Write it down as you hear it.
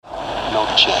No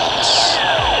Chance.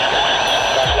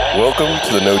 Welcome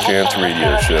to the No Chance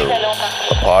Radio Show,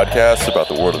 a podcast about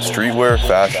the world of streetwear,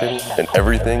 fashion, and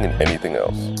everything and anything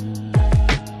else.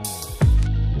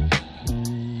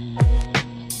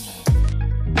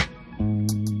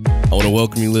 I want to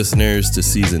welcome you listeners to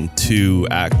Season 2,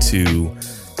 Act 2,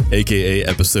 aka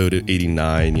Episode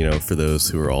 89, you know, for those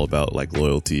who are all about like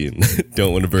loyalty and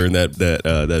don't want to burn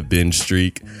that binge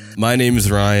streak. My name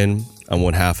is Ryan. I'm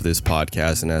one half of this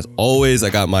podcast, and as always, I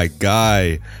got my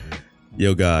guy.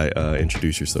 Yo, guy,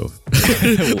 introduce yourself.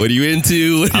 What are you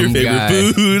into? What are your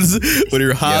favorite foods? What are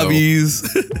your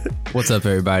hobbies? What's up,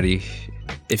 everybody?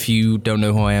 If you don't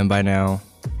know who I am by now,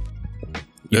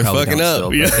 you're fucking up.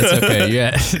 Still, it's okay,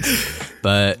 yeah.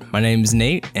 But my name is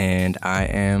Nate, and I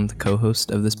am the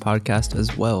co-host of this podcast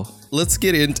as well. Let's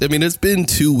get into, I mean, it's been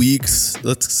 2 weeks.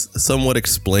 Let's somewhat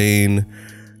explain,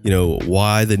 you know,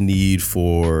 why the need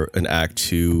for an Act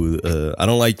 2. I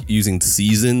don't like using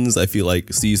seasons. I feel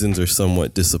like seasons are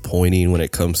somewhat disappointing when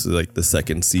it comes to like the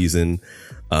second season.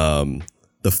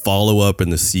 The follow-up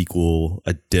and the sequel,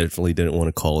 I definitely didn't want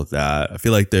to call it that. I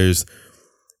feel like there's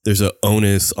an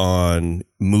onus on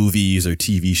movies or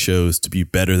TV shows to be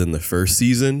better than the first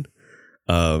season,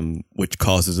 which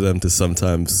causes them to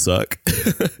sometimes suck.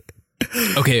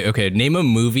 Okay. Name a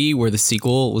movie where the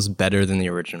sequel was better than the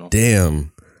original.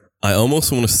 Damn. I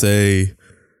almost want to say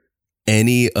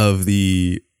any of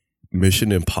the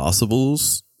Mission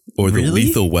Impossibles or the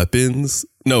Lethal Weapons.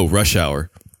 No, Rush Hour.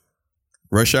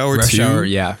 Rush Hour 2. Rush Hour,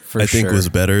 yeah, for I sure. think was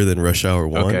better than Rush Hour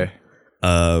 1. Okay.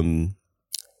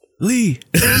 Lee,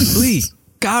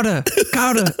 gotta.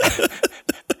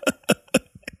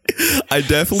 I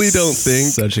definitely don't think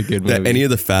Such a good movie. that any of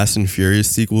the Fast and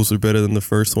Furious sequels are better than the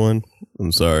first one.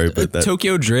 I'm sorry, but that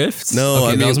Tokyo Drift? No, okay, I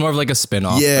mean, that was more of like a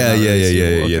spin-off. Yeah.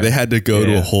 Okay. They had to go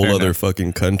to a whole fair other enough.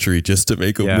 fucking country just to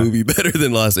make a movie better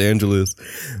than Los Angeles.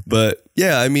 But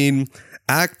yeah, I mean,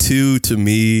 Act 2 to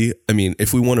me, I mean,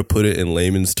 if we want to put it in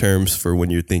layman's terms for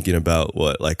when you're thinking about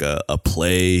what, like a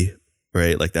play,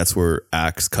 right? Like that's where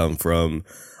acts come from.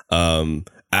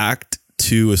 Act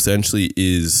 2 essentially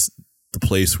is the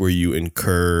place where you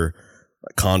incur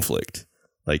conflict.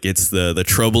 Like it's the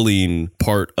troubling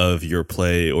part of your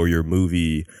play or your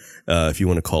movie, if you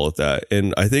want to call it that.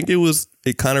 And I think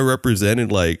it kind of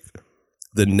represented like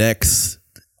the next,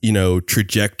 you know,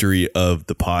 trajectory of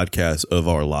the podcast, of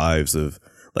our lives, of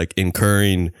like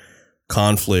incurring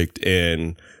conflict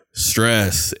and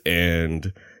stress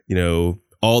and, you know,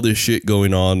 all this shit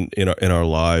going on in our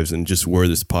lives and just where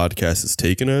this podcast has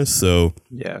taken us. So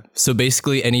yeah. So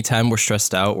basically anytime we're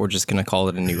stressed out, we're just going to call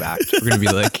it a new act. We're going to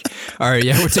be like, all right,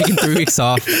 yeah, we're taking 3 weeks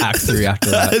off. Act 3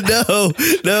 after that.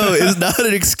 No, it's not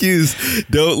an excuse.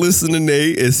 Don't listen to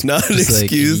Nate. It's not an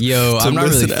excuse. Like, yo, I'm not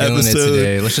really feeling it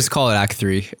today. Let's just call it Act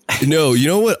 3. No, you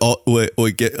know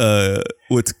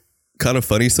what's kind of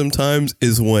funny sometimes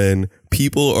is when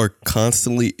people are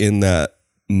constantly in that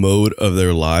mode of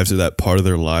their lives or that part of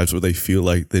their lives where they feel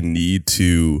like the need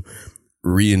to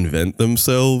reinvent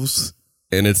themselves,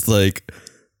 and it's like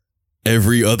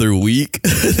every other week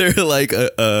they're like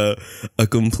a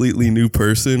completely new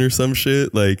person or some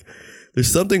shit. Like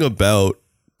there's something about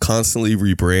constantly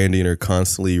rebranding or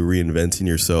constantly reinventing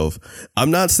yourself.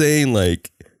 I'm not saying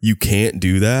like you can't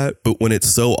do that, but when it's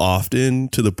so often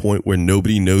to the point where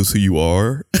nobody knows who you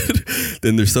are,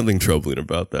 then there's something troubling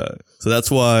about that. So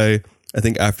that's why I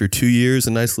think after 2 years,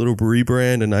 a nice little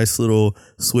rebrand, a nice little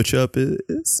switch up,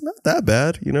 it's not that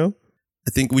bad, you know?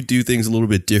 I think we do things a little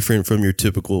bit different from your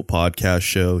typical podcast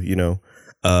show, you know?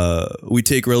 We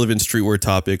take relevant streetwear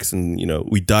topics and, you know,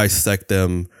 we dissect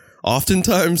them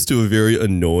oftentimes to a very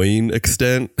annoying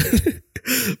extent.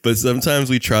 But sometimes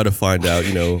we try to find out,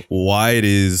 you know, why it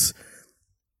is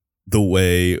the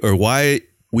way or why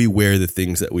we wear the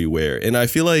things that we wear. And I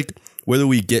feel like whether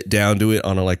we get down to it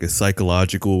on a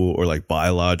psychological or like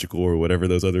biological or whatever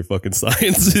those other fucking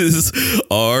sciences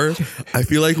are, I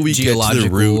feel like we get to the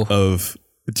root of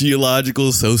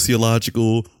geological,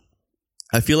 sociological.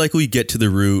 I feel like we get to the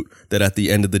root that at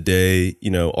the end of the day, you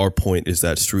know, our point is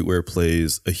that streetwear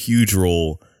plays a huge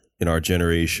role in our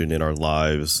generation, in our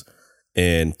lives.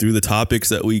 And through the topics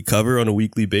that we cover on a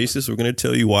weekly basis, we're going to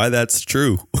tell you why that's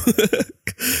true.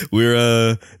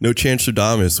 We're No Chance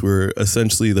Stradamus. We're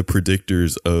essentially the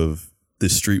predictors of the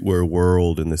streetwear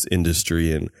world and this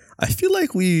industry. And I feel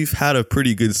like we've had a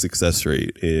pretty good success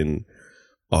rate in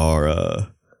our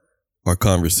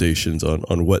conversations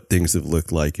on what things have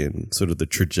looked like and sort of the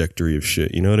trajectory of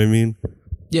shit. You know what I mean?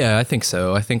 Yeah, I think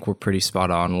so. I think we're pretty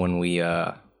spot on when we,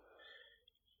 we're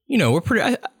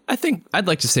pretty, I think I'd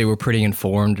like to say we're pretty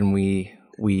informed and we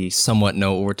we somewhat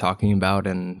know what we're talking about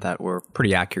and that we're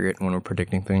pretty accurate when we're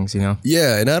predicting things, you know?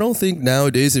 Yeah, and I don't think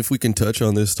nowadays, if we can touch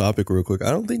on this topic real quick,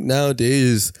 I don't think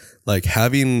nowadays, like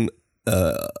having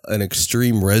an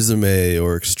extreme resume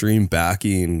or extreme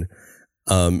backing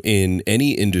in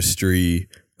any industry.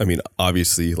 I mean,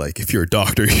 obviously, like if you're a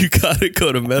doctor, you gotta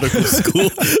go to medical school.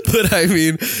 But I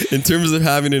mean, in terms of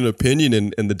having an opinion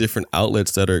and the different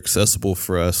outlets that are accessible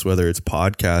for us, whether it's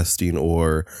podcasting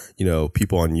or, you know,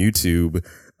 people on YouTube,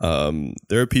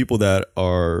 there are people that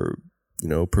are, you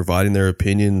know, providing their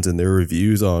opinions and their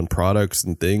reviews on products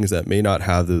and things that may not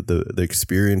have the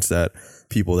experience that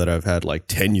people that have had like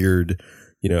tenured,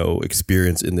 you know,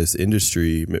 experience in this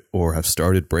industry or have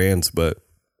started brands. But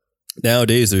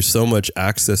nowadays, there's so much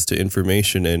access to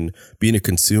information, and being a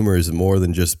consumer is more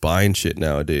than just buying shit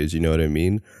nowadays. You know what I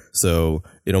mean? So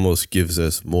it almost gives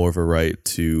us more of a right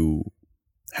to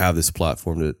have this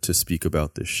platform to speak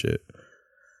about this shit.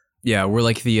 Yeah, we're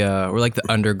like the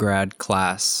undergrad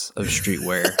class of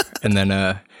streetwear, and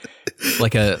then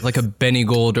like a Benny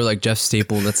Gold or like Jeff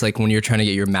Staple. That's like when you're trying to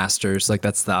get your master's. Like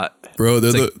that's that. Bro,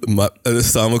 they're the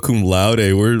Sama Cum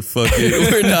Laude. We're freshmen,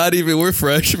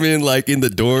 like in the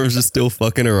dorms, just still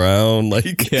fucking around,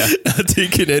 like not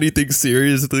taking anything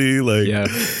seriously. Like, yeah.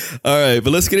 All right,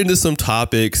 but let's get into some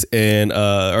topics and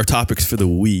our topics for the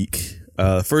week.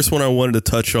 First one I wanted to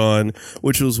touch on,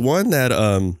 which was one that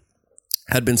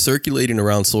had been circulating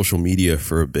around social media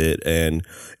for a bit, and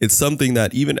it's something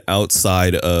that even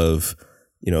outside of,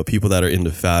 you know, people that are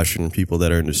into fashion, people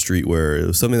that are into streetwear, it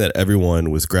was something that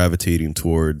everyone was gravitating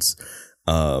towards.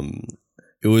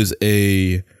 It was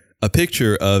a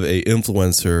picture of a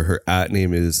influencer. Her @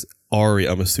 name is Ari.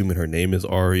 I'm assuming her name is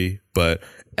Ari, but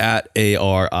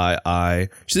 @ARII.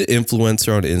 She's an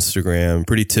influencer on Instagram,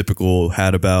 pretty typical,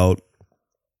 had about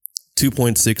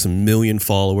 2.6 million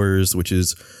followers, which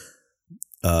is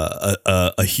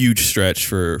a huge stretch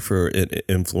for an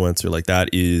influencer. Like that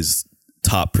is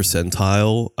top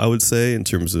percentile, I would say, in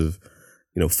terms of,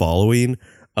 you know, following.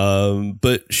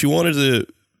 But she wanted to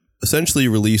essentially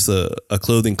release a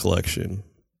clothing collection.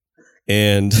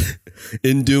 And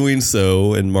in doing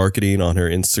so and marketing on her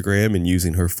Instagram and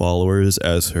using her followers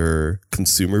as her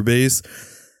consumer base,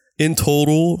 in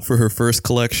total for her first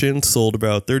collection sold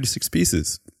about 36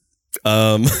 pieces.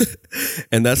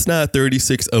 And that's not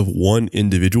 36 of one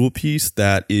individual piece.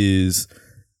 That is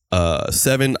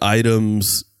 7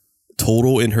 items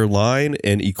total in her line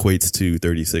and equates to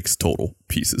 36 total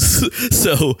pieces.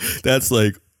 So that's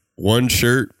like 1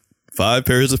 shirt, 5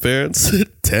 pairs of pants,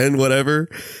 10 whatever.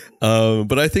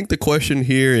 But I think the question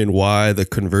here and why the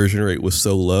conversion rate was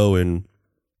so low, and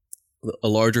a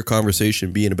larger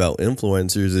conversation being about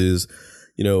influencers, is,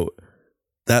 you know,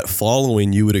 that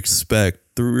following you would expect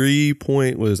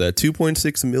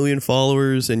 2.6 million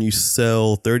followers, and you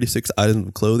sell 36 items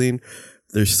of clothing.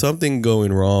 There's something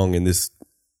going wrong in this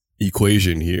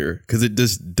equation here, because it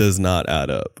just does not add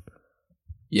up.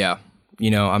 Yeah. You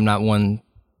know, I'm not one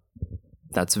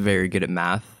that's very good at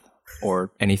math or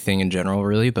anything in general,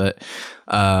 really, but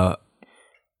yeah,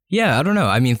 I don't know.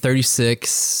 I mean,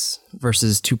 36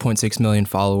 versus 2.6 million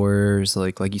followers,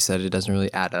 like you said, it doesn't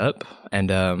really add up.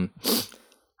 And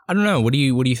I don't know. What do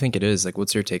you think it is? Like,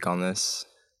 what's your take on this?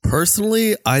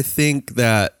 Personally, I think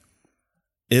that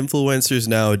influencers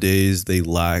nowadays, they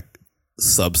lack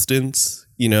substance.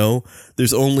 You know,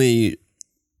 there's only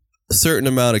a certain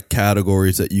amount of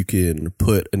categories that you can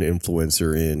put an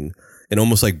influencer in, and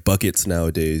almost like buckets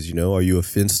nowadays. You know, are you a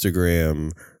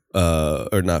Finstagram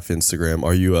or not Finstagram?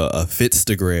 Are you a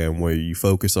Fitstagram, where you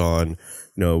focus on,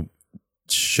 you know,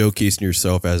 showcasing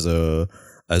yourself as a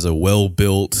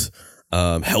well-built,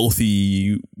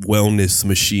 healthy wellness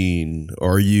machine?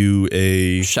 Are you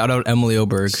a shout out Emily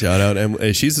Oberg? Shout out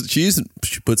Emily. She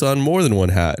puts on more than one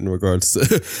hat in regards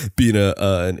to being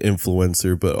an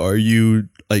influencer. But are you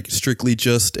like strictly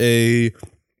just an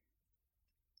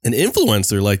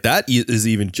influencer? Like that is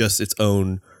even just its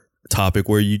own topic,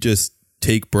 where you just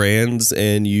take brands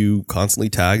and you constantly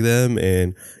tag them,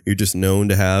 and you're just known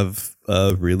to have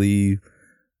a really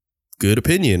good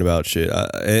opinion about shit.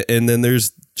 And then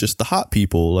there's just the hot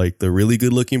people, like the really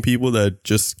good looking people that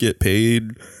just get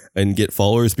paid and get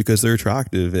followers because they're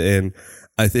attractive. And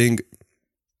I think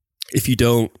if you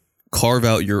don't carve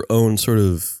out your own sort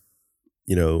of,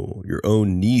 you know, your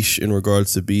own niche in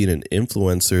regards to being an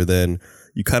influencer, then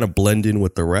you kind of blend in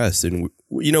with the rest. And,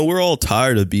 you know, we're all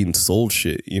tired of being sold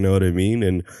shit. You know what I mean?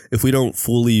 And if we don't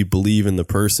fully believe in the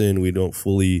person, we don't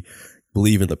fully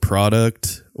believe in the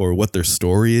product or what their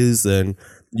story is, then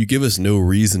you give us no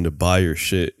reason to buy your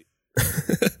shit.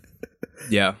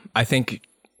 Yeah, I think,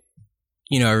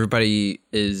 you know, everybody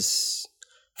is,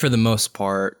 for the most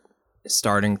part,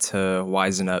 starting to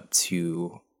wisen up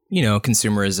to, you know,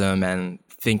 consumerism and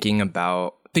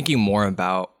thinking more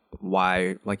about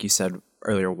why, like you said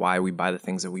earlier, why we buy the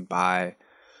things that we buy.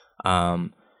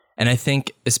 And I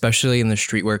think especially in the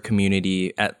streetwear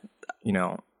community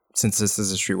since this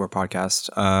is a streetwear podcast,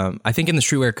 I think in the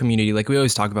streetwear community, like we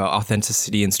always talk about,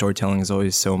 authenticity and storytelling is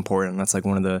always so important. That's like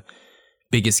one of the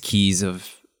biggest keys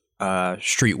of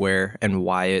streetwear and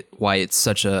why it's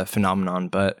such a phenomenon.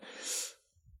 But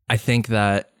I think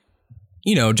that,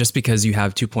 you know, just because you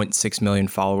have 2.6 million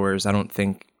followers, I don't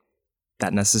think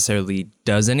that necessarily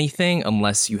does anything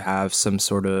unless you have some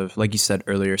sort of, like you said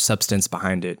earlier, substance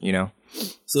behind it, you know?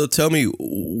 So tell me,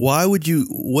 why would you,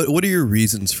 what are your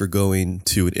reasons for going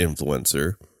to an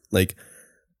influencer? Like,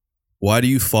 why do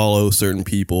you follow certain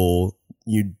people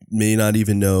you may not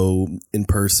even know in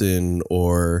person,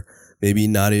 or maybe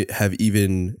not have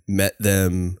even met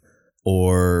them,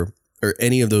 or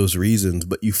any of those reasons,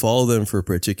 but you follow them for a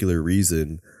particular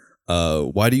reason?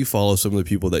 Why do you follow some of the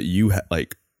people that you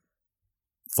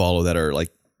follow that are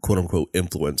like quote unquote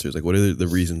influencers? Like, what are the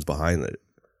reasons behind it?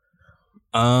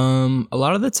 A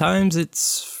lot of the times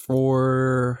it's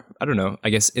for, I don't know, I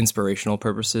guess inspirational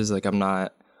purposes. Like I'm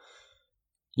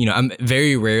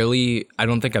very rarely, I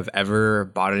don't think I've ever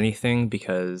bought anything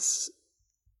because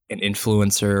an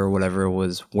influencer or whatever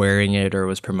was wearing it or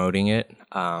was promoting it.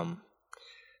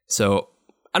 So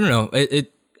I don't know.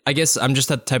 I guess I'm just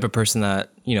that type of person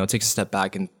that, you know, takes a step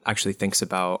back and actually thinks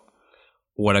about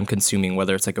what I'm consuming,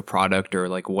 whether it's like a product or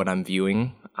like what I'm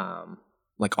viewing,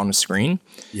 like on a screen.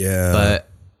 Yeah.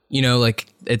 But, you know, like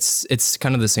it's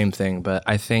kind of the same thing. But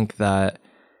I think that,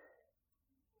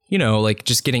 you know, like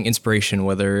just getting inspiration,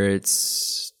 whether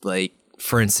it's like,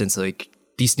 for instance, like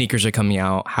these sneakers are coming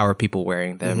out, how are people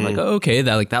wearing them? Mm-hmm. Like, oh, okay,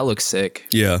 that looks sick.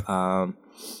 Yeah.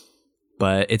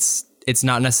 But it's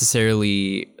not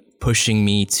necessarily pushing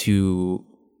me to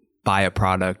buy a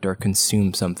product or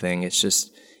consume something. It's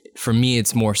just, for me,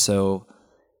 it's more so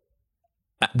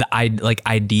like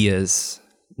ideas,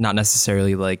 not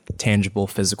necessarily like tangible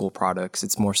physical products.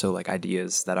 It's more so like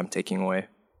ideas that I'm taking away.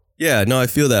 Yeah, no, I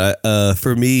feel that.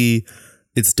 For me,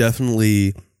 it's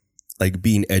definitely like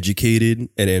being educated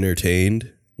and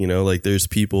entertained. You know, like there's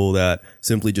people that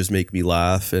simply just make me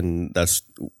laugh, and that's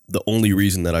the only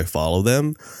reason that I follow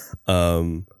them.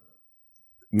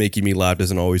 Making me laugh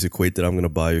doesn't always equate that I'm going to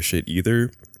buy your shit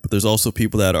either. But there's also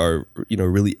people that are, you know,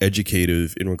 really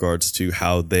educative in regards to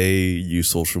how they use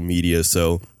social media.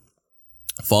 So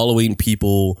following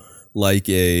people like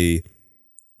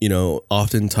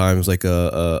oftentimes like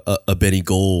a Benny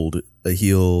Gold,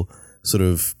 he'll sort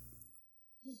of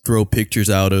throw pictures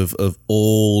out of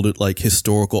old, like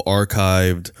historical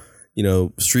archived, you know,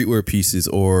 streetwear pieces,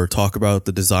 or talk about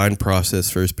the design process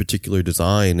for his particular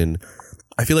design. And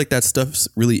I feel like that stuff's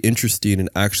really interesting and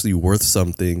actually worth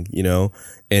something, you know,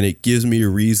 and it gives me a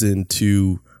reason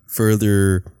to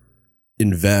further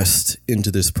invest into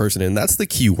this person. And that's the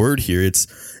key word here. It's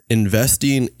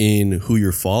investing in who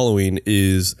you're following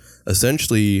is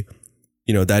essentially,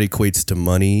 you know, that equates to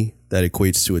money, that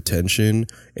equates to attention.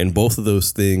 And both of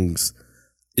those things,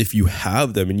 if you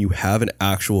have them and you have an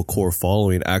actual core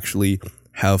following, actually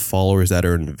have followers that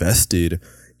are invested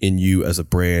in you as a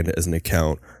brand, as an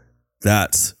account,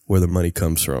 that's where the money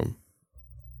comes from.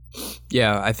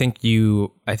 Yeah, I think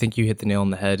you hit the nail on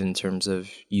the head in terms of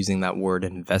using that word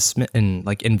investment, and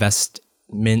like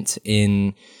investment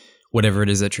in whatever it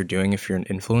is that you're doing. If you're an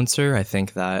influencer, I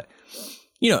think that,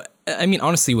 you know, I mean,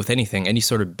 honestly, with anything, any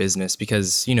sort of business,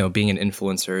 because, you know, being an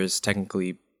influencer is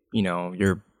technically, you know,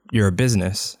 you're a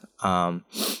business.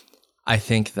 I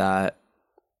think that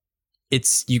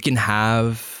you can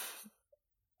have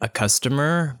a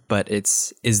customer, but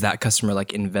is that customer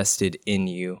like invested in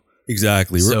you?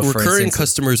 Exactly. So recurring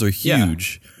customers are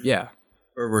huge. Yeah.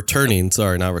 Or returning,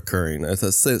 sorry, not recurring. That's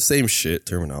the same shit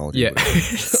terminology. Yeah.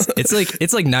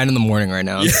 it's like 9 a.m. right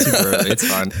now. It's super early. It's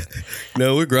fun.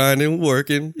 No, we're grinding, we're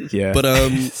working. Yeah. But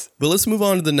let's move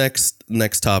on to the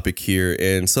next topic here,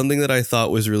 and something that I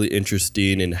thought was really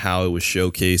interesting in how it was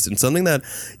showcased, and something that,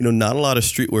 you know, not a lot of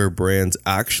streetwear brands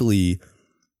actually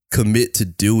commit to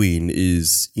doing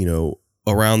is, you know,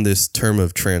 around this term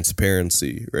of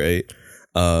transparency, right?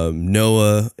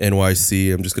 Noah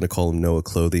NYC, I'm just going to call them Noah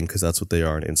Clothing because that's what they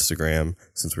are on Instagram,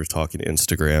 since we're talking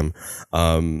Instagram.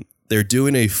 They're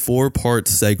doing a 4-part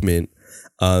segment,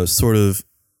 sort of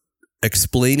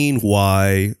explaining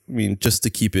why, I mean, just to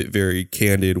keep it very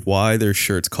candid, why their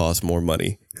shirts cost more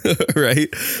money, right?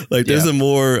 Like there's a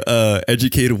more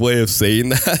educated way of saying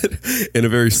that in a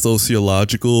very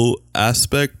sociological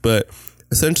aspect, but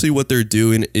essentially what they're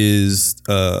doing is,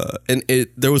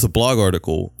 there was a blog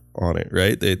article on it,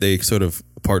 right? They sort of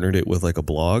partnered it with like a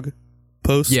blog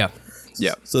post. Yeah.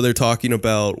 So they're talking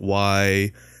about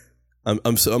why. I'm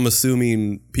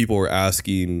assuming people were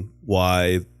asking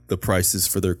why the prices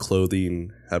for their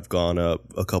clothing have gone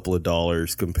up a couple of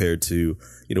dollars compared to,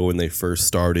 you know, when they first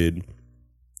started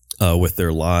with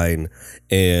their line.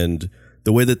 And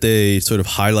the way that they sort of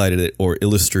highlighted it or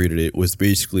illustrated it was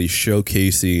basically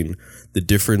showcasing the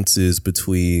differences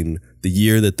between the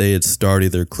year that they had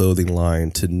started their clothing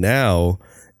line to now,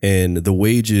 and the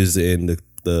wages and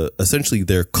the essentially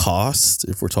their costs,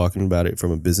 if we're talking about it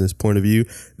from a business point of view,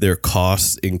 their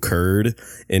costs incurred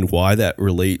and why that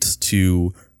relates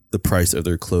to the price of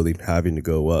their clothing having to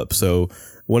go up. So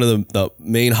one of the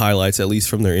main highlights, at least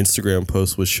from their Instagram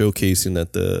post, was showcasing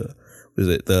that the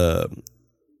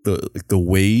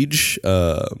wage,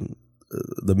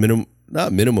 the minimum,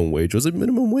 not minimum wage. Was it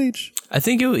minimum wage? I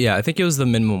think it was the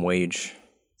minimum wage.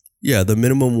 Yeah. The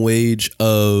minimum wage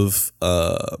of,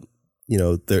 you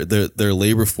know, their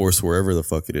labor force, wherever the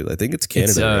fuck it is. I think it's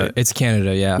Canada. Right? It's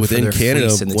Canada. Yeah. Within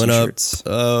Canada went up,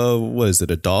 what is it?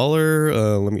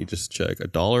 $1? Let me just check.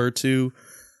 $1 or $2.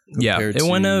 Yeah. It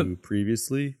went up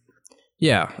previously.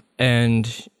 Yeah. And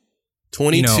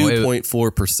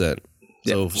 22.4%.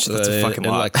 So that's a fucking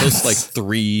lot. Like close to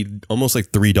like almost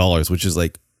like $3, which is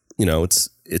like, you know, it's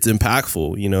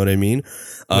impactful. You know what I mean?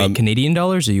 Wait, Canadian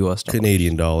dollars or US dollars?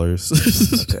 Canadian dollars.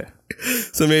 Okay.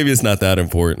 So maybe it's not that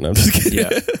important. I'm just kidding.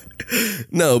 Yeah.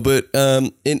 No, but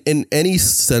in any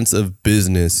sense of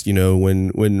business, you know,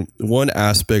 when one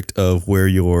aspect of where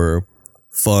your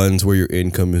funds, where your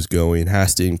income is going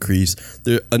has to increase,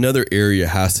 another area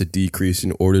has to decrease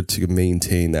in order to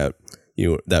maintain that,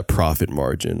 you know, that profit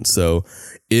margin. So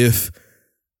if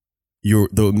the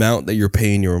amount that you're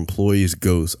paying your employees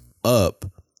goes up,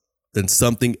 then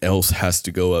something else has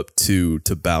to go up too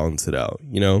to balance it out,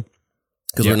 you know?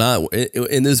 Because we're not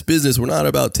in this business, we're not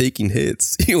about taking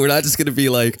hits. We're not just going to be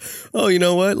like, oh, you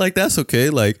know what? Like, that's okay.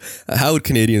 Like, how would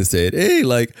Canadians say it? Hey,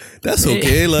 like, that's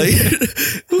okay. Like,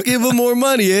 we'll give them more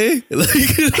money, eh?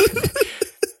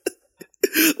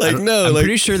 Like, no. I'm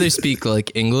pretty sure they speak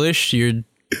like English.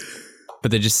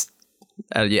 But they just,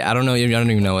 I don't know. I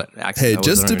don't even know what accent. Hey,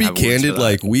 just to be candid,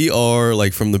 like, we are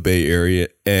like from the Bay Area,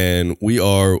 and we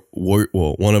are,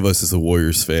 one of us is a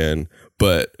Warriors fan,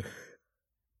 but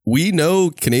we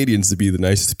know Canadians to be the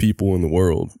nicest people in the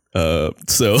world.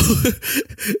 So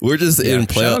we're just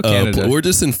we're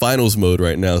just in finals mode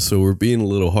right now. So we're being a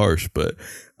little harsh, but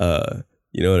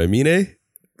you know what I mean, eh?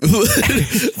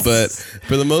 But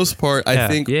for the most part, I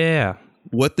think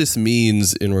what this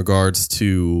means in regards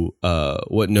to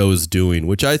what Noah's doing,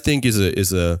 which I think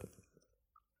is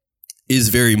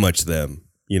very much them.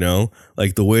 You know,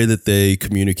 like the way that they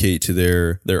communicate to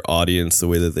their audience, the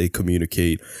way that they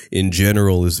communicate in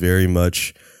general is very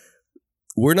much,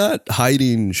 we're not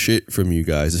hiding shit from you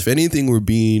guys. If anything, we're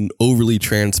being overly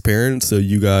transparent so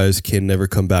you guys can never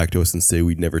come back to us and say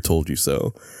we never told you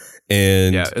so.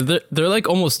 And yeah, they're like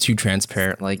almost too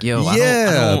transparent. Like, yo,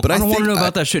 I don't want to know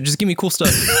about that shit. Just give me cool stuff.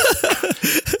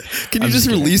 Can you just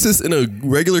release this in a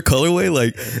regular colorway?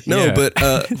 Like, no,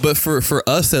 yeah. But for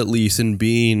us at least, in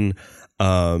being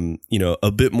you know,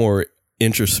 a bit more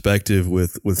introspective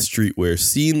with streetwear,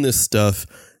 seeing this stuff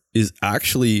is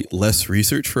actually less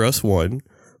research for us, one,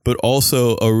 but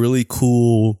also a really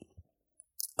cool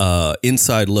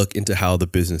inside look into how the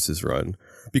business is run.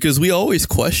 Because we always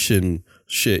question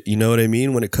shit, you know what I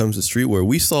mean? When it comes to streetwear,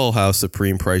 we saw how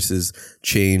Supreme prices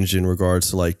changed in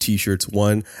regards to like t-shirts,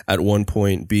 at one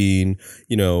point being,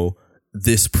 you know,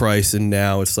 this price and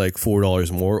now it's like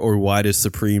 $4 more, or why does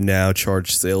Supreme now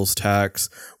charge sales tax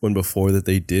when before that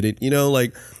they didn't? You know,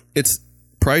 like, it's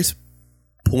price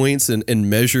points and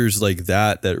measures like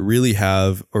that really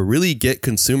have, or really get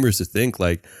consumers to think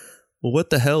like, well, what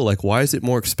the hell? Like, why is it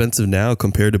more expensive now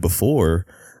compared to before?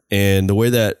 And the way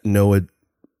that Noah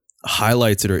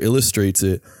highlights it or illustrates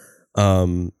it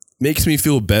makes me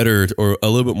feel better, or a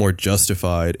little bit more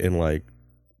justified in like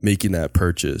making that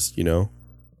purchase, you know?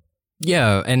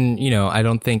 Yeah, and you know, I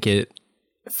don't think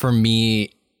for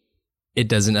me, it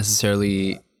doesn't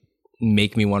necessarily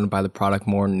make me want to buy the product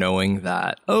more, knowing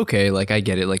that, okay, like I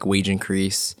get it, like wage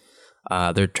increase,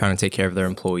 they're trying to take care of their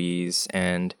employees,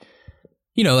 and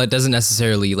you know, that doesn't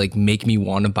necessarily like make me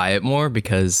want to buy it more,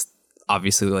 because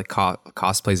obviously like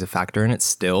cost plays a factor in it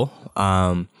still.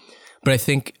 But I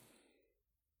think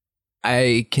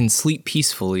I can sleep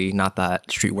peacefully. Not that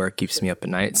streetwear keeps me up at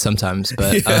night sometimes,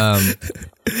 but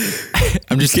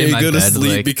I'm just in my go bed, to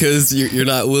sleep like, because you're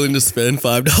not willing to spend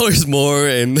 $5 more,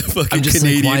 and the fucking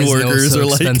Canadian workers are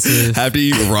like have to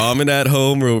eat ramen at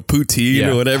home or poutine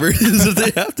or whatever it is that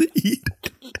they have to eat.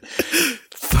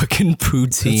 fucking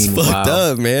poutine. It's fucked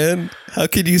up, man. How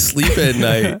can you sleep at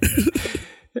night?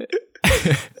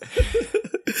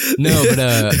 No,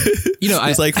 but you know,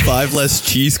 it's like 5 less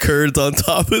cheese curds on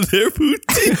top of their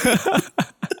poutine.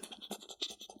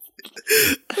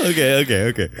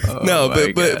 Okay. No,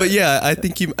 but yeah, I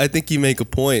think you make a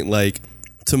point. Like,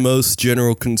 to most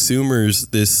general consumers,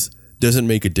 this doesn't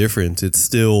make a difference. It's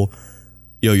still,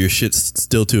 your shit's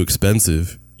still too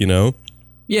expensive, you know?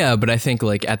 Yeah, but I think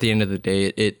like at the end of the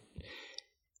day,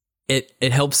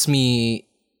 it helps me,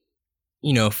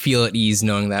 feel at ease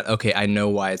knowing that, okay, I know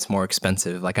why it's more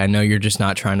expensive. Like, I know you're just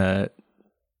not trying to,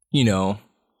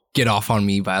 get off on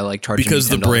me by like charging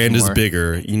because me the brand more. is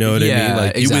bigger. You know what I mean?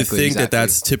 Like, you would think that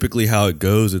that's typically how it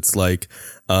goes. It's like,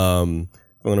 I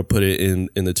want to put it in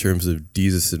the terms of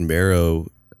Desus and Mero.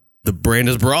 The brand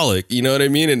is Brolic, you know what I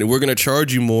mean? And we're going to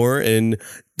charge you more. And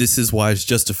this is why it's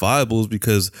justifiable, is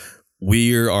because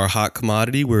we're our hot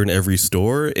commodity. We're in every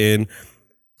store. And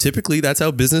typically that's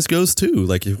how business goes too.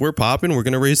 Like, if we're popping, we're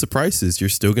going to raise the prices. You're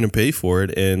still going to pay for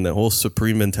it. And the whole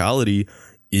supreme mentality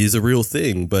is a real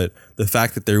thing. But the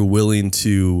fact that they're willing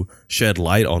to shed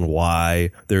light on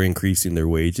why they're increasing their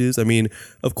wages, I mean,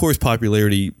 of course,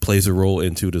 popularity plays a role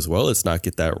into it as well. Let's not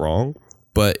get that wrong.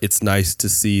 But it's nice to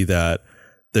see that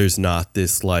there's not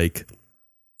this like,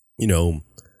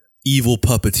 evil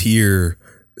puppeteer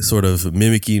sort of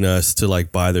mimicking us to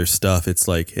like buy their stuff. It's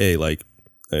like, hey, like,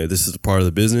 this is a part of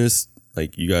the business.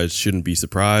 Like, you guys shouldn't be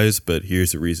surprised, but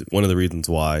here's the reason. One of the reasons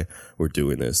why we're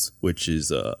doing this, which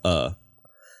is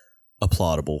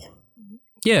applaudable.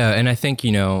 Yeah, and I think,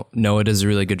 Noah does a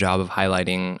really good job of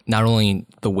highlighting not only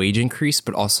the wage increase,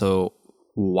 but also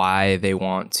why they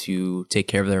want to take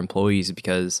care of their employees,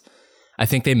 because I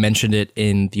think they mentioned it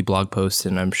in the blog post,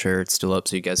 and I'm sure it's still up,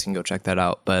 so you guys can go check that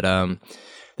out. But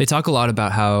they talk a lot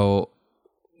about how,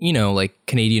 like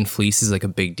Canadian fleece is like a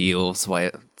big deal. It's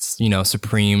why it's,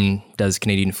 Supreme does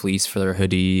Canadian fleece for their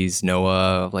hoodies.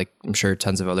 Noah, like, I'm sure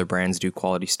tons of other brands do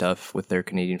quality stuff with their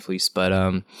Canadian fleece. But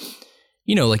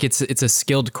like it's a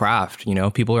skilled craft.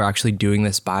 People are actually doing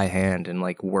this by hand and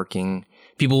like working.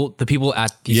 The people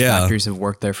at these factories have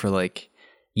worked there for like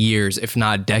years, if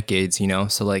not decades.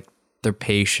 So like their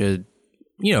pay should,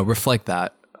 reflect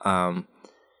that.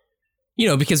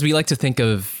 Because we like to think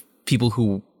of people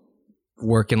who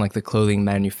work in like the clothing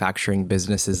manufacturing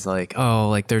business is like, oh,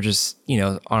 like they're just,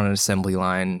 on an assembly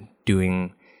line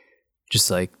doing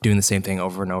the same thing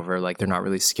over and over. Like, they're not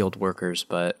really skilled workers,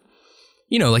 but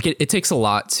like it takes a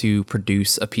lot to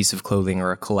produce a piece of clothing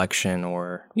or a collection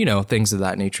or, things of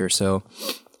that nature. So,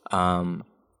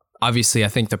 obviously I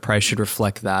think the price should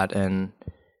reflect that. And,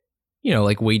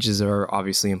 like, wages are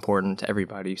obviously important to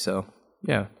everybody. So,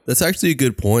 yeah. That's actually a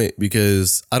good point,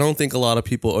 because I don't think a lot of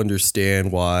people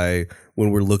understand why,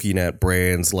 when we're looking at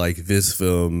brands like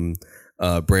Visfilm,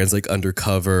 brands like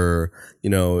Undercover,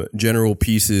 general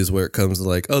pieces where it comes to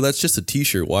like, oh, that's just a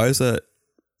t-shirt. Why is that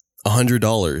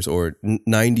 $100 or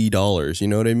 $90? You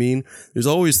know what I mean? There's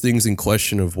always things in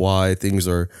question of why things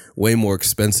are way more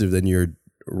expensive than your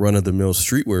run-of-the-mill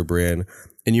streetwear brand.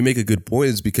 And you make a good point,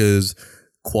 is because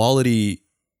quality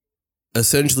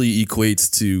essentially equates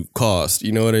to cost.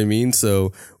 You know what I mean?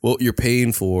 So what you're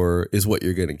paying for is what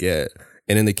you're going to get.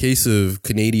 And in the case of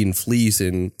Canadian fleece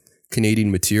and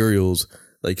Canadian materials,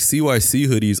 like, CYC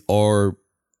hoodies are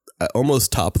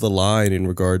almost top of the line in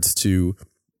regards to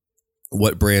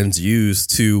what brands use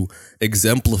to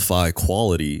exemplify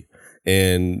quality.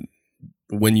 And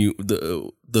when you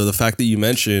the fact that you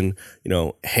mentioned,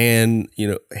 hand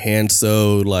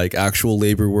sewed, like actual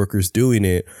labor workers doing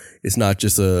it, it's not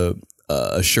just a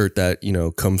shirt that,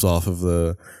 comes off of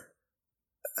the,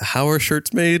 how are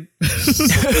shirts made? I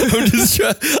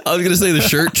was going to say the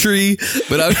shirt tree,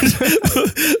 but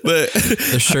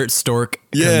the shirt stork.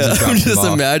 Yeah, I'm just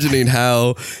imagining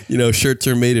how, shirts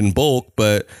are made in bulk,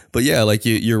 but yeah, like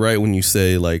you're right when you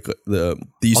say like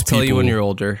these I'll tell you when you're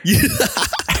older.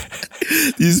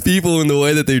 These people, and the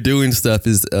way that they're doing stuff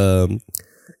is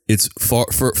it's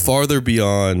farther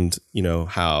beyond,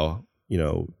 how,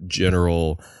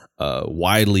 general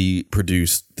widely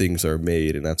produced things are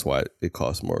made, and that's why it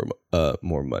costs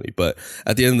more money. But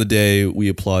at the end of the day, we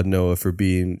applaud Noah for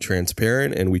being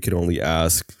transparent, and we can only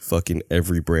ask fucking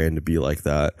every brand to be like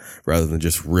that, rather than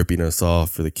just ripping us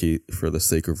off for the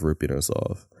sake of ripping us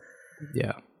off.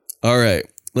 Yeah. All right,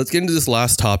 let's get into this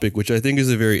last topic, which I think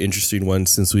is a very interesting one,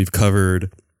 since we've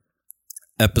covered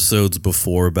episodes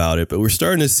before about it, but we're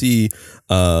starting to see,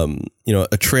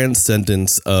 a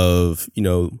transcendence of,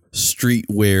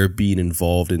 streetwear being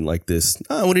involved in like this,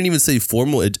 I wouldn't even say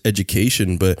formal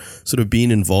education, but sort of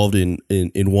being involved in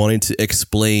wanting to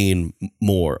explain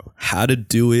more how to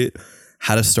do it,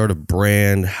 how to start a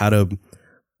brand, how to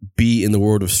be in the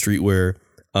world of streetwear.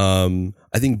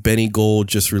 I think Benny Gold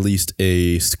just released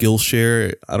a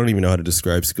Skillshare. I don't even know how to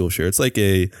describe Skillshare. It's like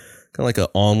a kind of like an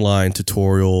online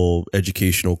tutorial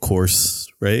educational course,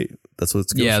 right? That's what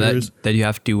Skillshare is. That you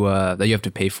have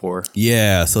to pay for.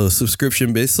 Yeah, so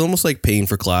subscription based. It's almost like paying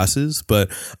for classes,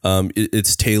 but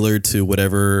it's tailored to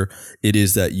whatever it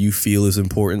is that you feel is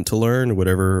important to learn,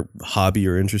 whatever hobby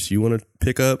or interest you want to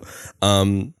pick up.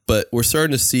 But we're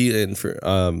starting to see, and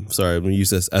I'm going to use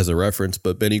this as a reference,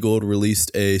 but Benny Gold released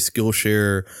a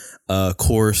Skillshare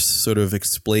course sort of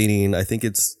explaining, I think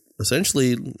it's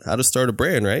essentially how to start a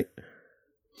brand, right?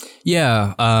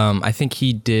 Yeah, I think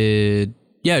he did.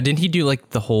 Yeah, didn't he do like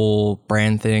the whole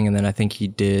brand thing? And then I think he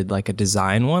did like a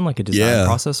design one, like a design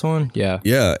process one. Yeah.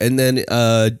 Yeah. And then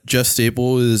Jeff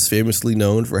Staple is famously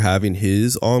known for having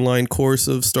his online course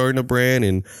of starting a brand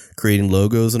and creating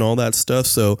logos and all that stuff.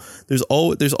 So there's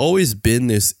always been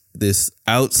this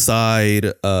outside,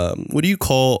 what do you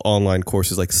call online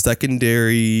courses? Like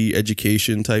secondary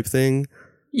education type thing?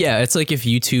 Yeah, it's like if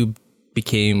YouTube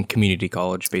became community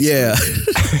college, basically. Yeah.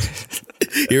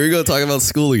 Here we go, talking about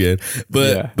school again.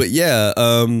 But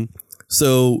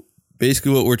so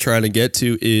basically what we're trying to get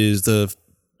to is the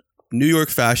New York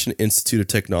Fashion Institute of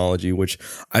Technology, which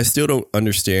I still don't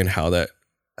understand how that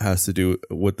has to do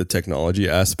what the technology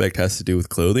aspect has to do with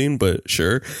clothing, but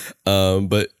sure.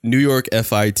 But New York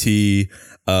FIT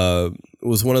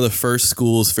was one of the first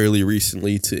schools fairly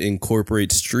recently to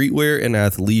incorporate streetwear and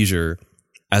athleisure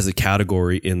as a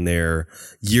category in their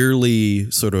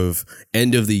yearly sort of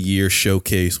end of the year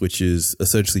showcase, which is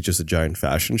essentially just a giant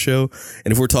fashion show.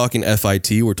 And if we're talking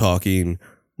FIT, we're talking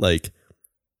like,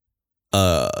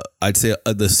 I'd say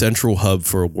the central hub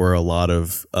for where a lot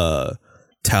of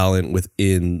talent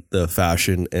within the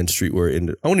fashion and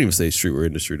streetwear I wouldn't even say streetwear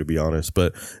industry, to be honest,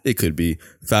 but it could be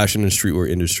fashion and streetwear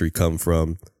industry come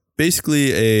from.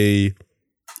 Basically a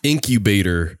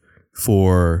incubator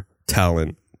for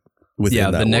talent.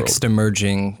 The next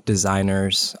emerging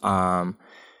designers. I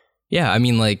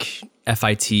mean, like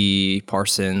FIT,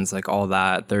 Parsons, like all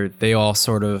that. They all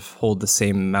sort of hold the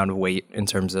same amount of weight in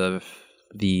terms of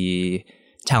the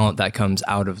talent that comes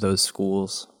out of those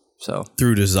schools. So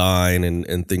through design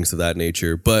and things of that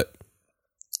nature. But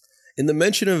in the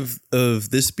mention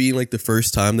of this being like the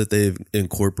first time that they've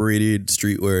incorporated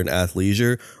streetwear and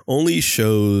athleisure, only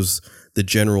shows the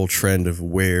general trend of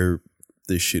where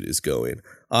this shit is going.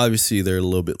 Obviously, they're a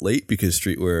little bit late because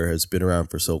streetwear has been around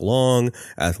for so long.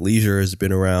 Athleisure has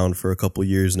been around for a couple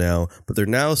years now, but they're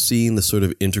now seeing the sort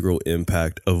of integral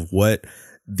impact of what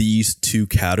these two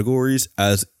categories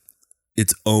as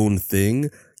its own thing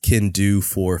can do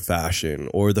for fashion,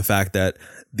 or the fact that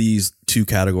these two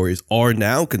categories are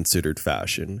now considered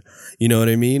fashion. You know what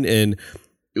I mean? And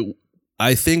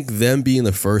I think them being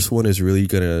the first one is really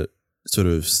going to sort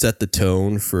of set the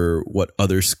tone for what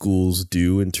other schools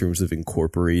do in terms of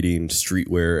incorporating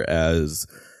streetwear as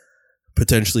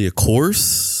potentially a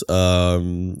course,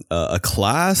 a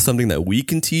class, something that we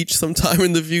can teach sometime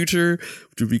in the future,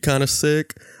 which would be kind of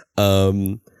sick.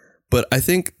 But I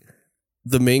think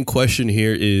the main question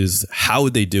here is, how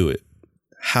would they do it?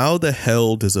 How the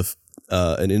hell does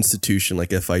an institution like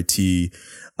FIT,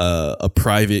 a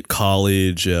private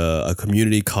college, a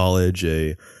community college,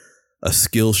 a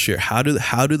Skillshare, how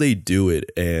do they do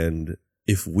it? And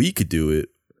if we could do it,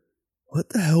 what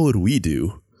the hell would we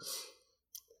do?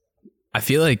 I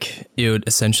feel like it would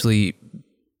essentially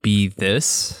be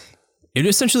this. It would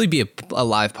essentially be a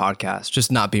live podcast,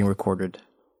 just not being recorded.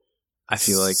 I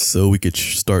feel like. So we could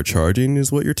start charging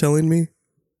is what you're telling me?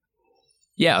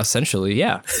 Yeah, essentially,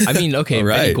 yeah. I mean, okay,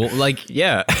 right. Cool. Like,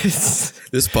 yeah.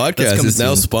 This podcast is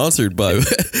now sponsored by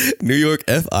New York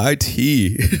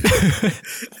FIT.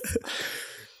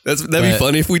 That'd be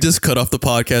funny if we just cut off the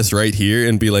podcast right here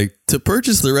and be like, to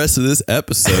purchase the rest of this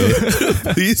episode,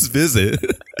 please visit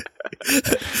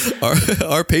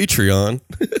our Patreon.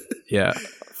 Yeah.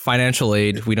 Financial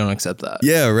aid, we don't accept that.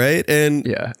 Yeah, right? And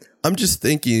yeah. I'm just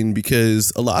thinking,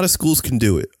 because a lot of schools can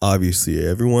do it, obviously.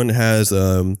 Everyone has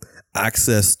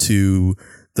access to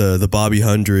the Bobby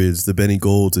Hundreds, the Benny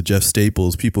Golds, the Jeff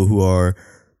Staples, people who are,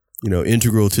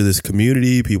 integral to this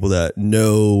community, people that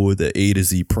know the A to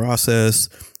Z process,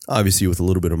 obviously with a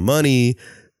little bit of money.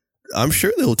 I'm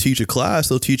sure they'll teach a class,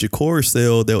 they'll teach a course,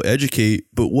 they'll educate,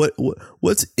 but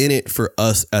what's in it for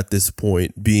us at this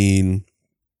point, being,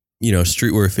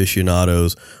 streetwear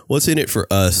aficionados? What's in it for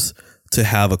us to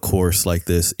have a course like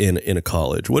this in a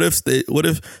college? What if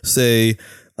say,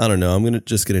 I don't know, I'm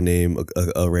just gonna name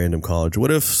a random college.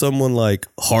 What if someone like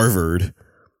Harvard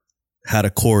had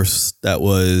a course that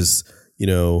was,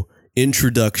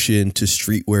 introduction to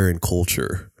streetwear and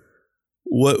culture,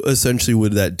 what essentially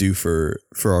would that do for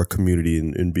our community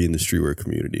and being the streetwear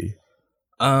community?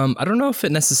 I don't know if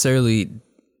it necessarily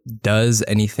does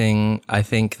anything. I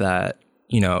think that,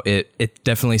 it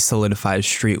definitely solidifies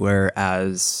streetwear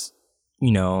as,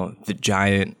 the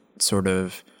giant sort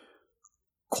of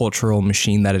cultural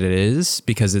machine that it is,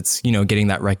 because it's, getting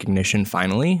that recognition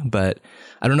finally. But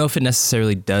I don't know if it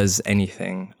necessarily does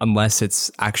anything unless it's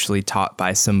actually taught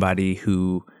by somebody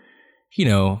who,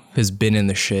 has been in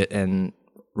the shit and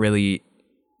really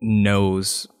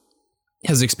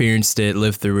has experienced it,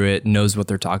 lived through it, knows what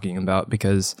they're talking about.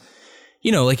 Because,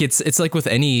 like it's like with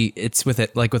any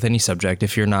subject.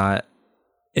 If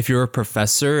you're a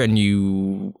professor and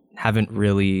you haven't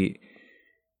really,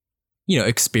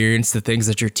 experience the things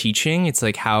that you're teaching, it's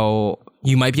like how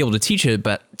you might be able to teach it,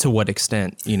 but to what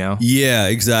extent, Yeah,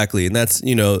 exactly. And that's,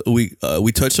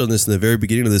 we touched on this in the very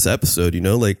beginning of this episode,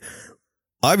 like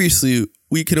obviously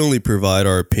we can only provide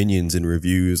our opinions and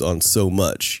reviews on so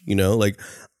much, like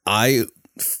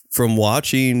from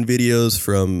watching videos,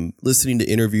 from listening to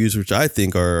interviews, which I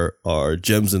think are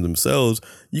gems in themselves,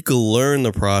 you can learn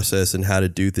the process and how to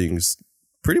do things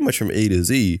pretty much from A to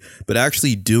Z, but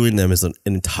actually doing them is an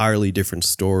entirely different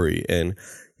story. And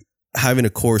having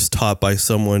a course taught by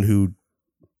someone who,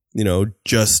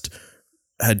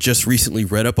 had just recently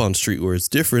read up on streetwear is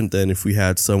different than if we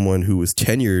had someone who was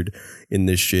tenured in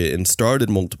this shit and started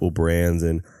multiple brands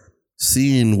and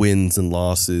seeing wins and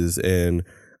losses. And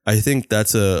I think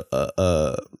that's a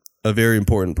very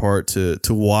important part to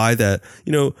why that,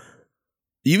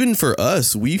 even for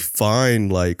us, we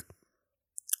find like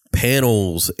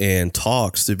panels and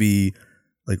talks to be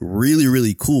like really,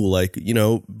 really cool. Like,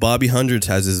 Bobby Hundreds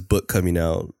has his book coming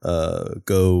out.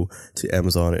 Go to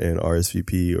Amazon and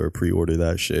RSVP or pre-order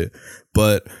that shit.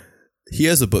 But he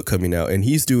has a book coming out and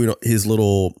he's doing his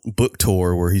little book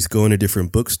tour where he's going to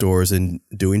different bookstores and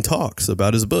doing talks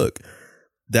about his book.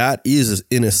 That is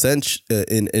in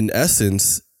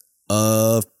essence,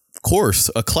 a course,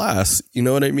 a class. You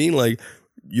know what I mean? Like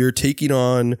you're taking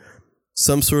on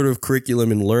some sort of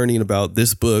curriculum and learning about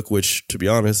this book, which, to be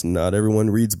honest, not everyone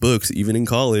reads books, even in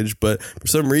college. But for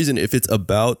some reason, if it's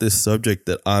about this subject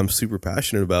that I'm super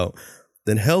passionate about,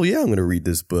 then hell yeah, I'm going to read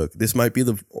this book. This might be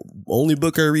the only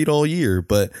book I read all year,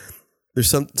 but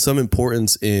there's some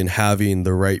importance in having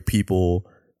the right people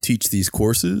teach these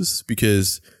courses,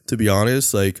 because to be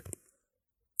honest, like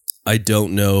I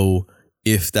don't know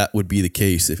if that would be the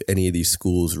case if any of these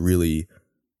schools really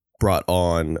brought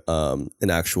on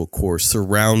an actual course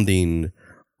surrounding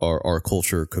our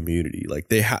culture community. Like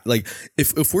they have, like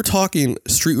if we're talking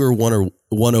streetwear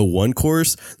 101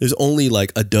 course, there's only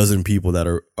like a dozen people that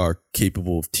are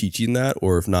capable of teaching that,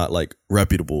 or if not like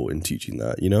reputable in teaching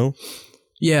that,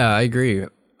 Yeah, I agree.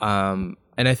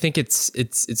 And I think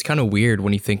it's kind of weird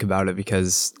when you think about it,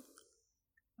 because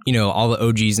all the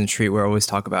OGs in streetwear always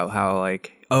talk about how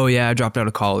like, oh yeah, I dropped out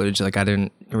of college, like I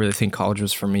didn't really think college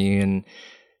was for me, and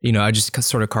I just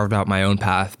sort of carved out my own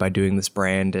path by doing this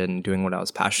brand and doing what I was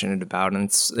passionate about. And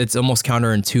it's almost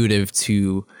counterintuitive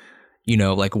to,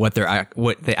 like what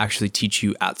they actually teach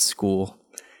you at school.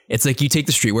 It's like you take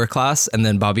the streetwear class and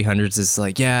then Bobby Hundreds is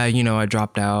like, yeah, I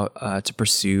dropped out to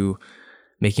pursue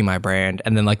making my brand.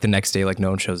 And then like the next day, like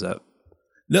no one shows up.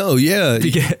 No, yeah.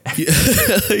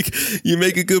 Like, you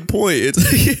make a good point.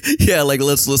 It's yeah, like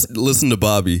let's listen to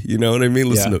Bobby. You know what I mean?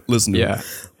 Listen to him.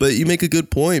 But you make a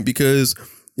good point, because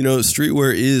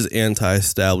streetwear is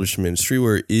anti-establishment.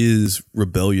 Streetwear is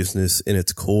rebelliousness in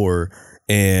its core.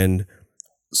 And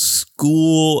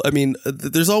school, I mean,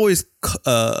 there's always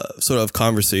sort of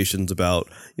conversations about,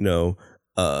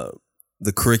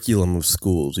 the curriculum of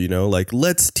schools, like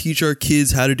let's teach our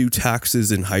kids how to do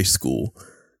taxes in high school.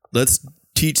 Let's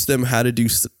teach them how to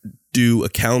do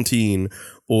accounting,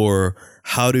 or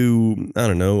how to, I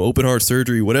don't know, open heart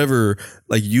surgery, whatever,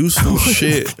 like useful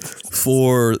shit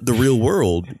for the real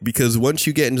world. Because once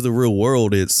you get into the real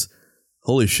world, it's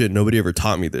holy shit, nobody ever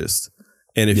taught me this.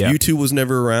 And if YouTube was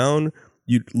never around,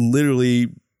 you'd literally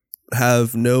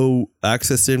have no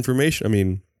access to information. I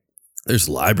mean, there's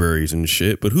libraries and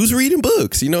shit, but who's reading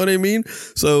books? You know what I mean?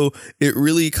 So it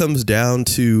really comes down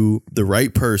to the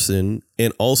right person.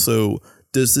 And also,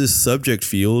 does this subject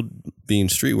field, being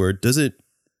streetwear, does it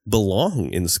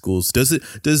belong in schools?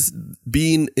 Does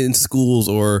being in schools,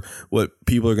 or what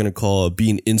people are going to call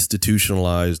being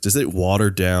institutionalized, does it water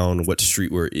down what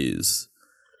streetwear is?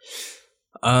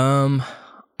 I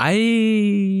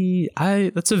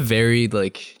that's a very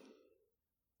like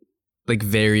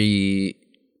very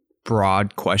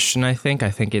broad question. I think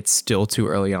it's still too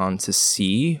early on to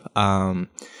see.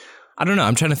 I don't know.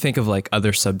 I'm trying to think of like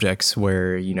other subjects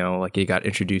where, you know, like it got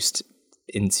introduced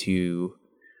into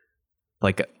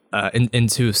like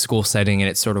into a school setting and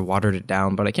it sort of watered it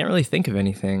down, but I can't really think of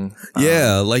anything.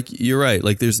 Yeah, like you're right.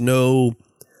 Like there's no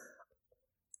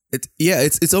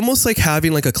it's almost like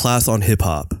having like a class on hip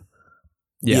hop.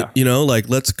 Yeah. You know, like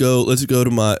let's go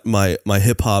to my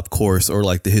hip hop course, or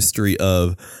like the history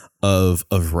of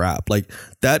rap. Like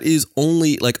that is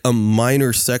only like a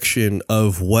minor section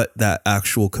of what that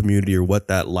actual community or what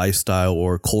that lifestyle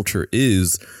or culture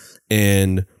is.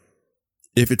 And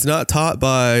if it's not taught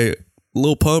by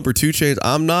Lil Pump or 2 Chainz,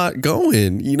 I'm not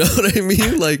going. You know what I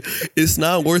mean? Like it's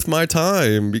not worth my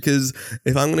time, because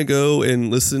if I'm going to go and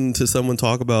listen to someone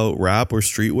talk about rap or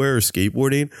streetwear or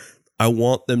skateboarding, I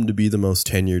want them to be the most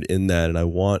tenured in that, and I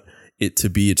want it to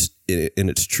be in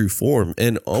its true form.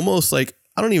 And almost like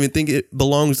I don't even think it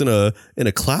belongs in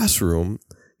a classroom.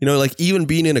 You know, like even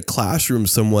being in a classroom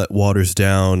somewhat waters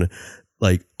down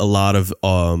like a lot of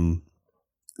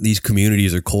these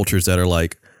communities or cultures that are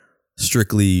like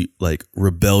strictly like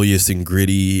rebellious and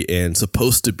gritty and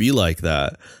supposed to be like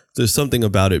that. There's something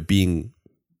about it being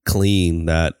clean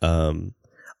that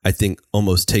I think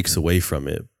almost takes away from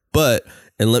it. But,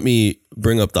 and let me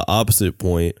bring up the opposite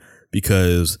point,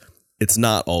 because it's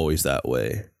not always that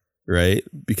way, right?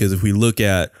 Because if we look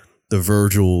at the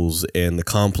Virgils and the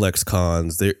Complex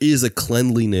Cons, there is a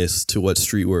cleanliness to what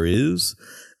streetwear is.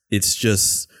 It's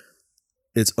just,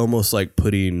 it's almost like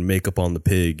putting makeup on the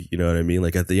pig. You know what I mean?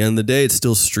 Like at the end of the day, it's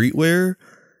still streetwear,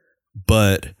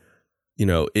 but you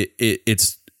know,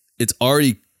 it's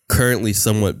already currently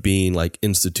somewhat being like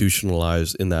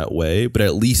institutionalized in that way, but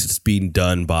at least it's being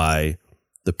done by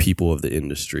the people of the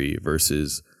industry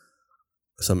versus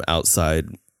some outside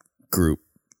group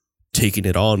taking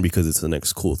it on because it's the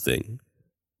next cool thing.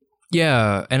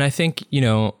 Yeah. And I think, you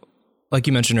know, like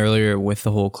you mentioned earlier with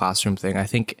the whole classroom thing, I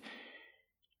think,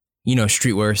 you know,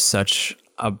 streetwear is such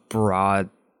a broad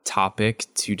topic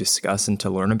to discuss and to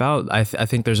learn about. I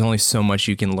think there's only so much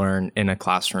you can learn in a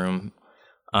classroom,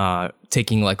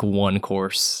 taking like one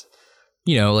course,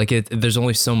 you know, like there's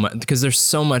only so much, because there's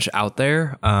so much out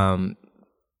there.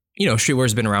 You know, streetwear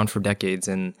has been around for decades.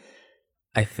 And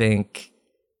I think,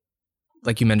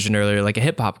 like you mentioned earlier, like a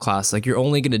hip hop class, like you're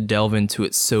only going to delve into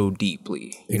it so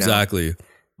deeply. Exactly. Know?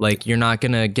 Like you're not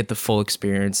going to get the full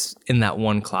experience in that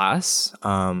one class.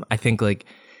 I think like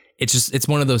it's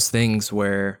one of those things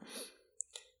where,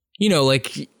 you know,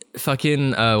 like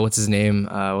fucking, what's his name?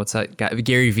 What's that guy?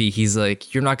 Gary Vee. He's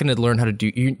like, you're not going to learn how to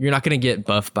do, you're not going to get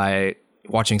buff by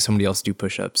watching somebody else do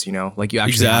push-ups, you know, like you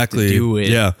actually have to do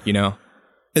it, you know?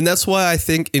 And that's why I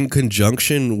think in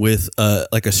conjunction with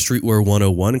like a Streetwear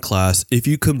 101 class, if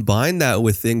you combine that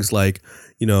with things like,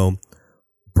 you know,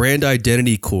 brand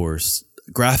identity course,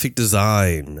 graphic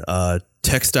design,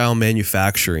 textile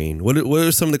manufacturing. What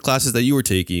are some of the classes that you were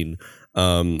taking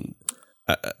at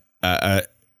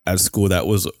school that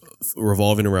was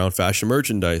revolving around fashion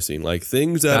merchandising? Like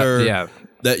things that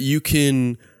that you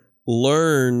can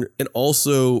learn and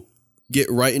also get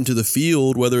right into the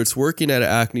field, whether it's working at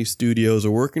Acne Studios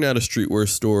or working at a streetwear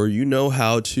store. You know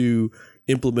how to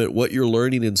implement what you're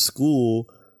learning in school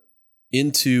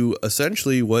into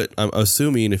essentially what I'm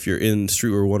assuming, if you're in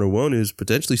Streetwear 101, is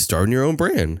potentially starting your own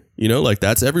brand. You know, like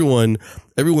that's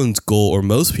everyone's goal, or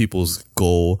most people's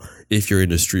goal. If you're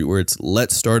into streetwear, it's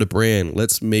let's start a brand.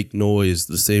 Let's make noise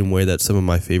the same way that some of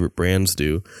my favorite brands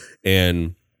do.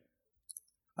 And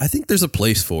I think there's a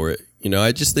place for it. You know,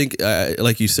 I just think,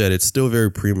 like you said, it's still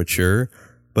very premature,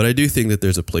 but I do think that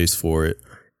there's a place for it.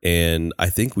 And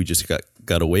I think we just got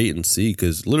to wait and see,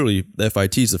 because literally the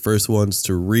FIT is the first ones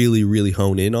to really, really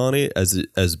hone in on it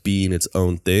as being its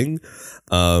own thing.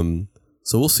 So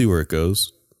we'll see where it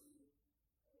goes.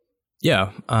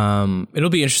 Yeah. It'll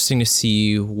be interesting to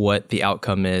see what the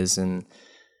outcome is and,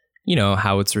 you know,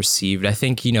 how it's received. I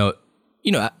think, you know,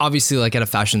 obviously like at a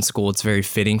fashion school, it's very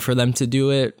fitting for them to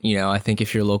do it. You know, I think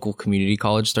if your local community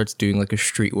college starts doing like a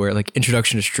streetwear, like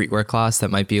introduction to streetwear class, that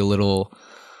might be a little,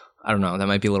 I don't know, that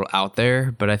might be a little out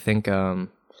there. But I think,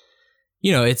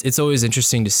 you know, it's always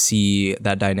interesting to see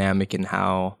that dynamic and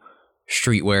how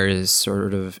streetwear is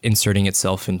sort of inserting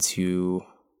itself into,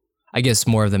 I guess,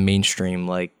 more of the mainstream,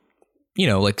 like, you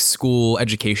know, like school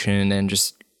education and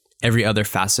just every other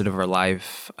facet of our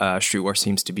life. Streetwear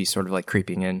seems to be sort of like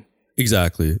creeping in.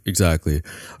 Exactly.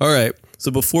 All right.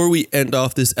 So before we end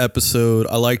off this episode,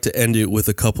 I like to end it with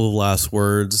a couple of last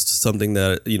words, something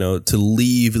that, you know, to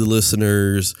leave the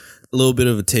listeners a little bit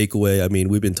of a takeaway. I mean,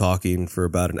 we've been talking for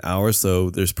about an hour, so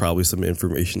there's probably some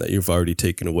information that you've already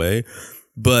taken away,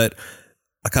 but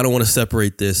I kind of want to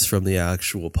separate this from the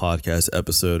actual podcast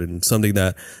episode, and something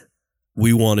that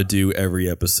we want to do every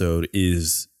episode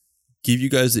is give you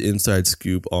guys the inside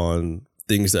scoop on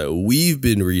things that we've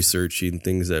been researching,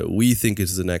 things that we think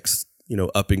is the next,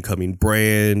 up and coming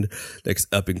brand,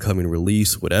 next up and coming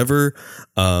release, whatever.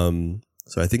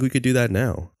 So I think we could do that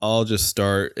now. I'll just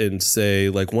start and say,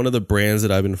 like, one of the brands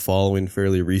that I've been following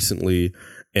fairly recently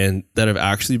and that have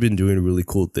actually been doing really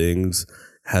cool things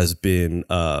has been,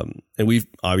 and we've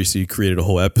obviously created a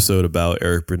whole episode about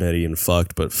Eric Brunetti and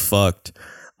Fucked, but Fucked,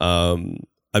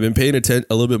 I've been paying a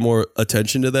little bit more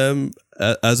attention to them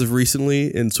as of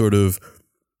recently and sort of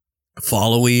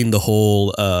following the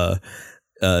whole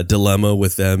dilemma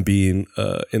with them being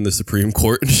in the Supreme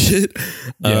Court and shit.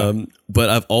 Yeah. But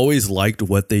I've always liked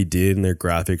what they did, and their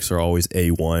graphics are always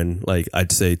A1. Like,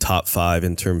 I'd say top 5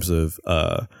 in terms of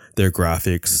their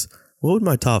graphics. What would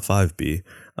my top 5 be?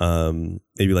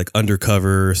 Maybe like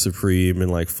Undercover, Supreme,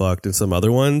 and like Fucked, and some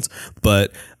other ones.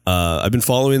 But I've been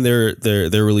following their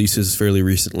releases fairly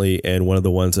recently, and one of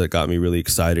the ones that got me really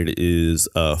excited is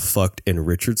Fucked and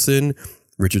Richardson.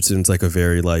 Richardson's like a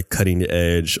very like cutting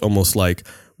edge, almost like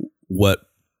what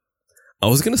I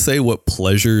was gonna say. What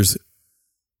Pleasures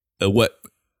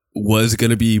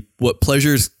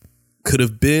could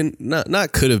have been,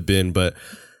 not could have been, but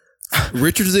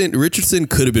Richardson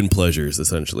could have been Pleasures,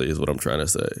 essentially, is what I'm trying to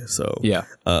say. So yeah,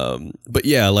 but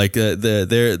yeah, like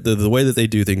the way that they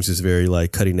do things is very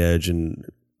like cutting edge and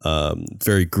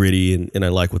very gritty, and I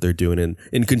like what they're doing. And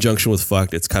in conjunction with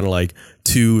Fucked, it's kind of like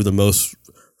two of the most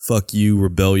fuck you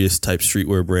rebellious type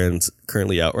streetwear brands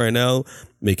currently out right now,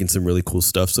 making some really cool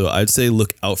stuff. So I'd say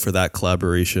look out for that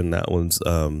collaboration. That one's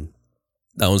sort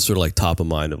of like top of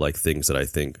mind of like things that I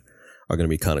think are going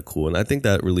to be kind of cool. And I think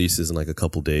that releases in like a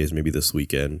couple days, maybe this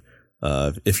weekend.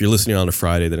 If you're listening on a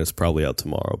Friday, then it's probably out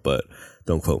tomorrow, but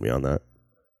don't quote me on that.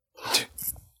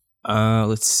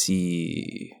 Let's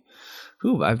see.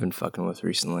 Who I've been fucking with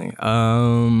recently.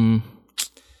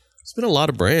 It's been a lot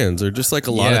of brands, or just like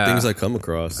a lot of things I come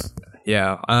across.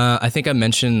 Yeah. I think I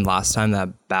mentioned last time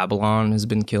that Babylon has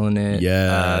been killing it.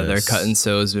 Yeah. Their cut and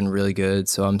sew has been really good.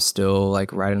 So I'm still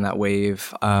like riding that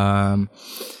wave.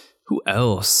 Who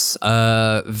else?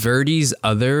 Verdi's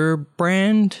other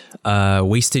brand,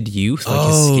 Wasted Youth, like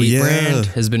his skate brand,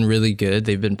 has been really good.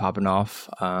 They've been popping off.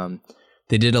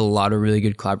 They did a lot of really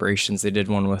good collaborations. They did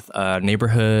one with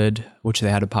Neighborhood, which they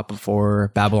had a pop before.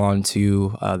 Babylon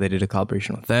 2, they did a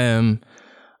collaboration with them.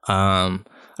 I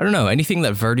don't know. Anything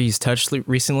that Verdi's touched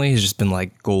recently has just been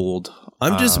like gold.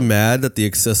 I'm just mad that the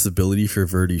accessibility for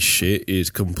Verdi's shit is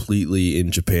completely in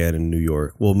Japan and New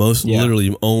York. Well,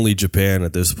 literally only Japan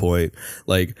at this point.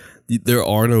 Like, there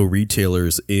are no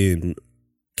retailers in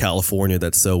California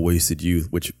that sell Wasted Youth,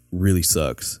 which really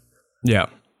sucks. Yeah.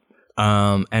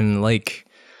 And like,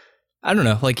 I don't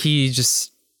know, like I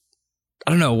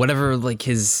don't know, whatever, like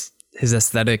his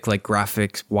aesthetic, like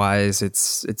graphics wise,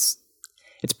 it's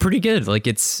pretty good. Like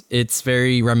it's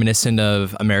very reminiscent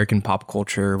of American pop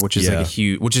culture, which is like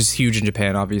huge in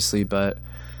Japan, obviously. But,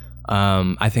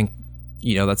 I think,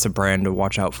 that's a brand to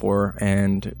watch out for.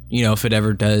 And, if it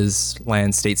ever does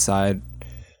land stateside,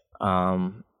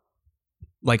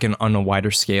 like on a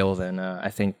wider scale, then, I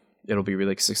think it'll be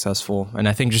really successful. And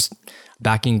I think just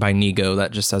backing by Nigo,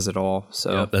 that just says it all.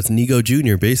 So that's Nigo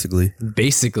Jr. basically,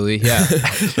 yeah.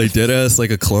 Like dead ass, like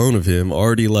a clone of him,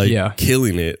 already like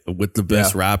killing it with the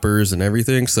best rappers and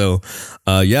everything. So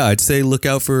I'd say look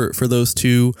out for those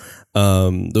two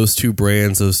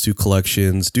brands, those two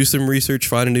collections. Do some research,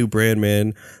 find a new brand,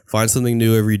 man. Find something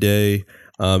new every day.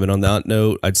 And on that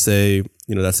note, I'd say,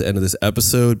 that's the end of this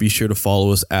episode. Be sure to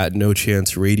follow us at No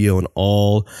Chance Radio on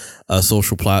all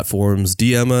social platforms.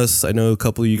 DM us. I know a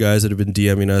couple of you guys that have been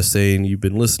DMing us saying you've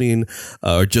been listening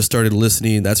or just started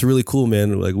listening. That's really cool,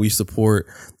 man. Like, we support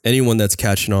anyone that's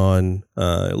catching on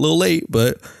a little late,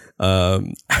 but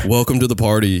welcome to the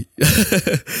party.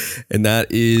 And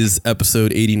that is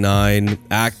episode 89,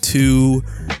 Act 2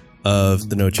 of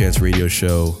the No Chance Radio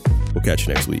Show. We'll catch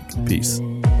you next week. Peace.